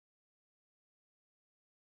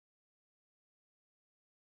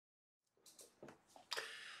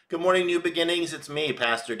Good morning, New Beginnings. It's me,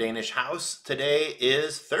 Pastor Danish House. Today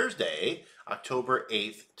is Thursday, October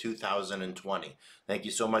 8th, 2020. Thank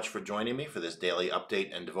you so much for joining me for this daily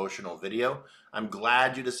update and devotional video. I'm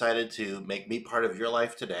glad you decided to make me part of your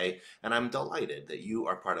life today, and I'm delighted that you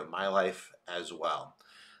are part of my life as well.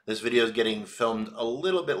 This video is getting filmed a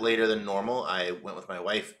little bit later than normal. I went with my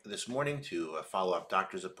wife this morning to a follow-up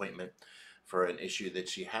doctor's appointment for an issue that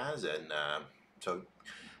she has, and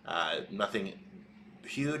nothing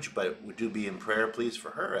huge, but we do be in prayer, please, for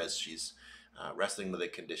her as she's wrestling with a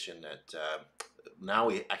condition that now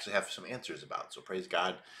we actually have some answers about. So praise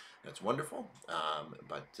God, that's wonderful.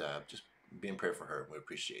 But just be in prayer for her. We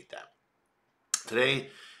appreciate that. Today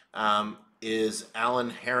is Alan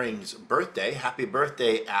Herring's birthday. Happy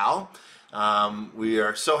birthday, Al. We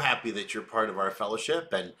are so happy that you're part of our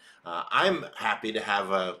fellowship, and I'm happy to have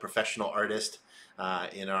a professional artist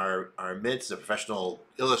in our midst, a professional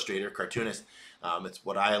illustrator, cartoonist. It's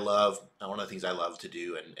what I love, one of the things I love to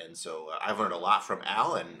do, and so I've learned a lot from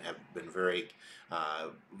Al and have been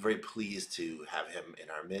very pleased to have him in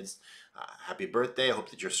our midst. Happy birthday. I hope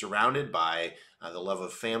that you're surrounded by the love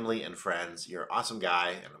of family and friends. You're an awesome guy,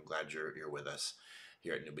 and I'm glad you're with us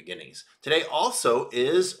here at New Beginnings. Today also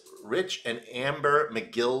is Rich and Amber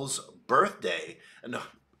McGill's birthday. No,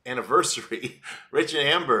 anniversary. Rich and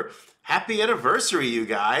Amber, happy anniversary, you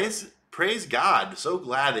guys. Praise God. So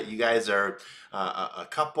glad that you guys are a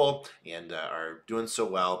couple and are doing so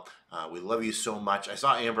well. We love you so much. I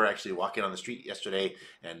saw Amber actually walking on the street yesterday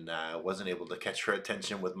and wasn't able to catch her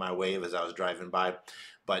attention with my wave as I was driving by.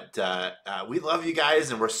 But we love you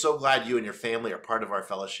guys, and we're so glad you and your family are part of our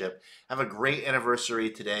fellowship. Have a great anniversary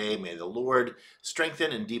today. May the Lord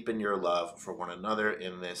strengthen and deepen your love for one another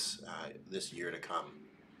in this year to come.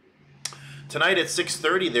 Tonight at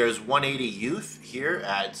 6:30, there's 180 Youth here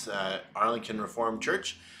at Arlington Reformed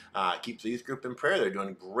Church. Keep the youth group in prayer. They're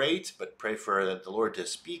doing great, but pray for the Lord to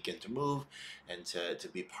speak and to move and to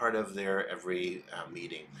be part of their every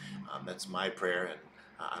meeting. That's my prayer, and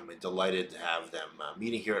I'm delighted to have them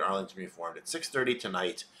meeting here at Arlington Reformed at 6:30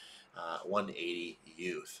 tonight, 180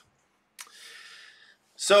 Youth.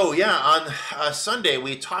 So yeah, on Sunday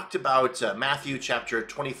we talked about Matthew chapter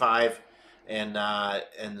 25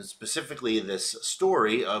 and specifically this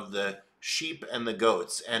story of the sheep and the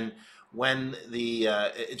goats. And when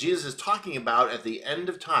Jesus is talking about at the end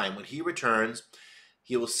of time, when he returns,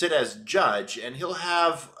 he will sit as judge, and he'll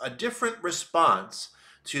have a different response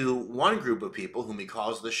to one group of people whom he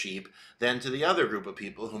calls the sheep than to the other group of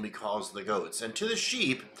people whom he calls the goats. And to the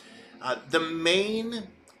sheep, the main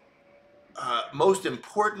most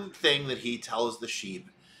important thing that he tells the sheep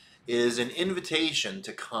is an invitation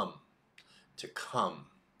to come,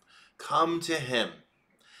 come to him.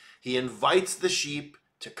 He invites the sheep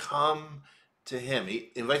to come to him.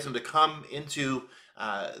 He invites them to come into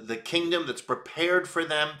the kingdom that's prepared for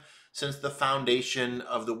them since the foundation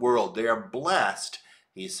of the world. They are blessed,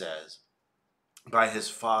 he says, by his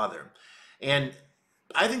Father. And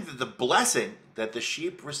I think that the blessing that the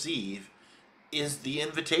sheep receive is the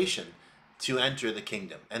invitation to enter the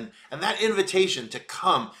kingdom. And that invitation to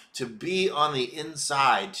come, to be on the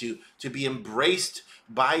inside, to be embraced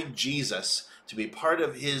by Jesus, to be part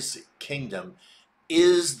of his kingdom,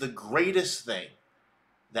 is the greatest thing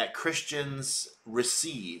that Christians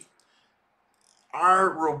receive. Our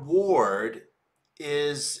reward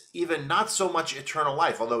is even not so much eternal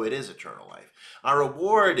life, although it is eternal life. Our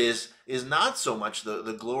reward is not so much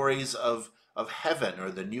the glories of heaven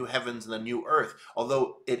or the new heavens and the new earth,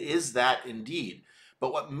 although it is that indeed.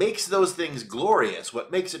 But what makes those things glorious,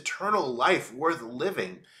 what makes eternal life worth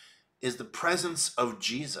living, is the presence of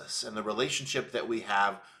Jesus and the relationship that we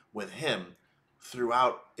have with him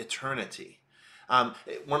throughout eternity. I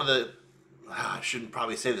shouldn't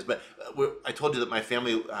probably say this, but I told you that my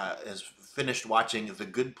family has finished watching The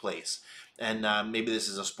Good Place. And maybe this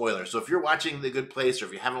is a spoiler. So if you're watching The Good Place, or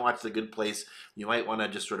if you haven't watched The Good Place, you might want to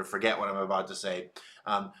just sort of forget what I'm about to say.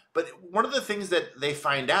 But one of the things that they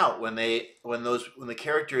find out when the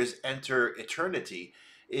characters enter eternity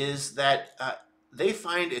is that they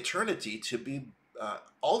find eternity to be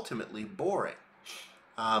ultimately boring.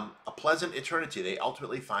 A pleasant eternity they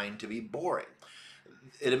ultimately find to be boring.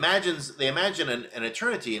 They imagine an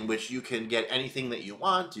eternity in which you can get anything that you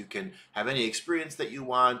want, you can have any experience that you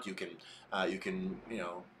want, you can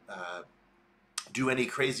do any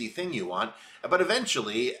crazy thing you want, but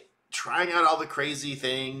eventually trying out all the crazy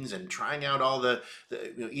things and trying out all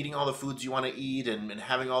eating all the foods you want to eat and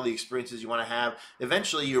having all the experiences you want to have,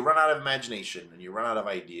 eventually you run out of imagination and you run out of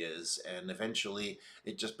ideas, and eventually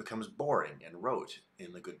it just becomes boring and rote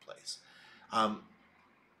in The Good Place.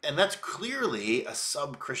 And that's clearly a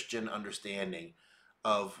sub-Christian understanding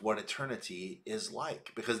of what eternity is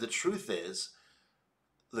like. Because the truth is,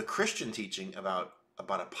 the Christian teaching about a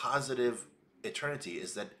positive eternity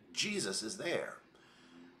is that Jesus is there,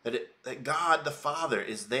 that God the Father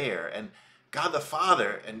is there, and God the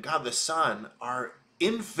Father and God the Son are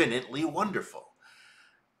infinitely wonderful,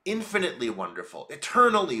 eternally wonderful,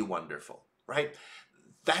 right?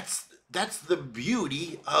 That's the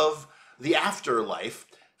beauty of the afterlife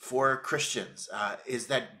for Christians, is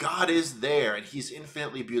that God is there and he's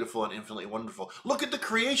infinitely beautiful and infinitely wonderful. Look at the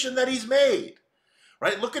creation that he's made.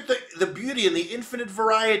 Right? Look at the beauty and the infinite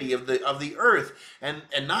variety of the earth, and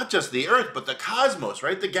not just the earth, but the cosmos,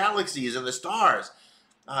 right? The galaxies and the stars.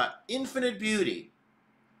 Infinite beauty.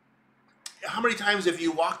 How many times have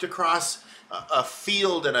you walked across a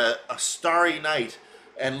field in a starry night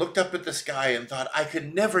and looked up at the sky and thought, I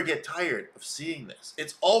could never get tired of seeing this?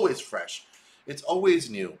 It's always fresh. It's always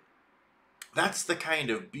new. That's the kind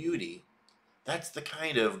of beauty. That's the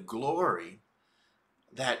kind of glory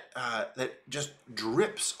that just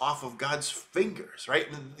drips off of God's fingers, right?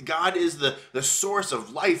 God is the source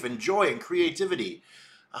of life and joy and creativity.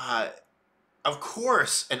 Of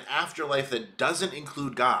course, an afterlife that doesn't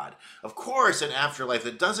include God, of course, an afterlife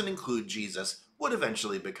that doesn't include Jesus would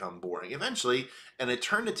eventually become boring. Eventually, an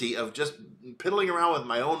eternity of just piddling around with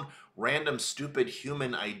my own random, stupid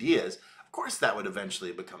human ideas, of course, that would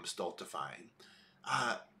eventually become stultifying.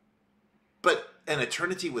 But an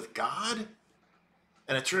eternity with God,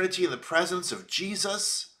 an eternity in the presence of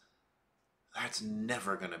Jesus, that's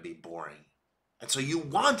never going to be boring. And so you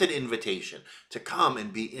want an invitation to come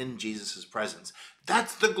and be in Jesus' presence.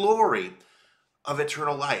 That's the glory of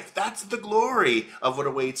eternal life. That's the glory of what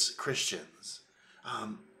awaits Christians.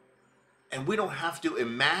 And we don't have to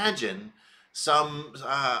imagine some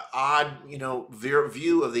odd,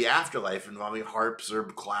 view of the afterlife involving harps or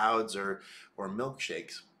clouds or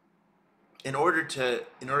milkshakes in order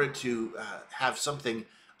to have something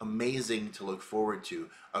amazing to look forward to,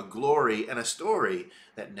 a glory and a story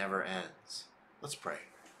that never ends. Let's pray.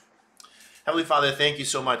 Heavenly Father, thank you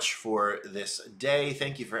so much for this day.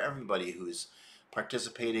 Thank you for everybody who's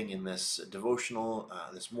participating in this devotional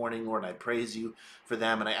this morning, Lord. I praise you for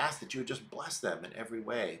them, and I ask that you would just bless them in every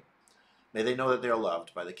way. May they know that they're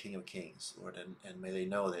loved by the King of Kings, Lord, and may they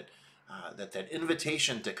know that that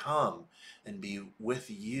invitation to come and be with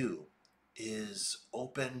you is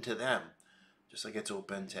open to them, just like it's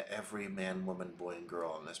open to every man, woman, boy, and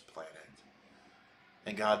girl on this planet.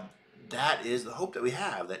 And God, that is the hope that we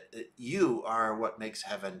have, that you are what makes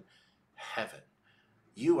heaven heaven.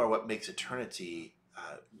 You are what makes eternity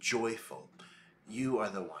joyful. You are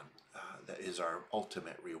the one that is our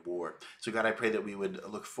ultimate reward. So God, I pray that we would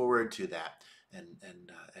look forward to that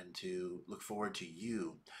and to look forward to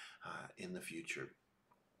you in the future.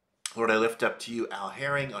 Lord, I lift up to you Al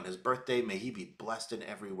Herring on his birthday. May he be blessed in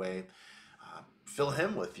every way. Fill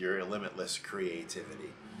him with your limitless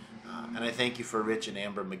creativity. And I thank you for Rich and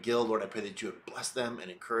Amber McGill. Lord, I pray that you would bless them and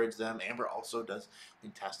encourage them. Amber also does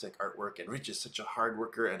fantastic artwork, and Rich is such a hard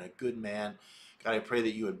worker and a good man. God, I pray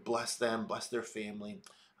that you would bless them, bless their family,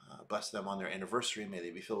 bless them on their anniversary. May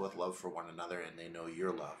they be filled with love for one another, and they know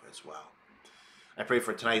your love as well. I pray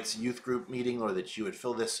for tonight's youth group meeting, Lord, that you would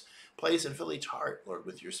fill this place and fill each heart, Lord,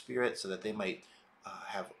 with your spirit, so that they might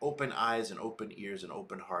have open eyes and open ears and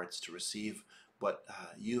open hearts to receive what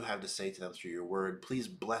you have to say to them through your word. Please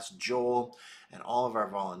bless Joel and all of our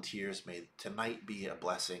volunteers. May tonight be a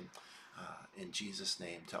blessing in Jesus'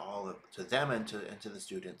 name to them and to the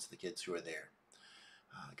students, the kids who are there.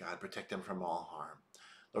 God, protect them from all harm.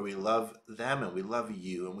 Lord, we love them and we love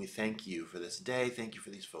you, and we thank you for this day. Thank you for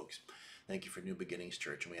these folks. Thank you for New Beginnings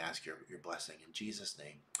Church, and we ask your blessing in Jesus'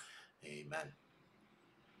 name. Amen.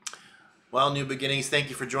 Well, New Beginnings, thank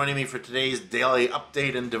you for joining me for today's daily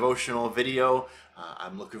update and devotional video.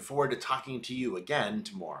 I'm looking forward to talking to you again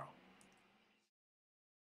tomorrow.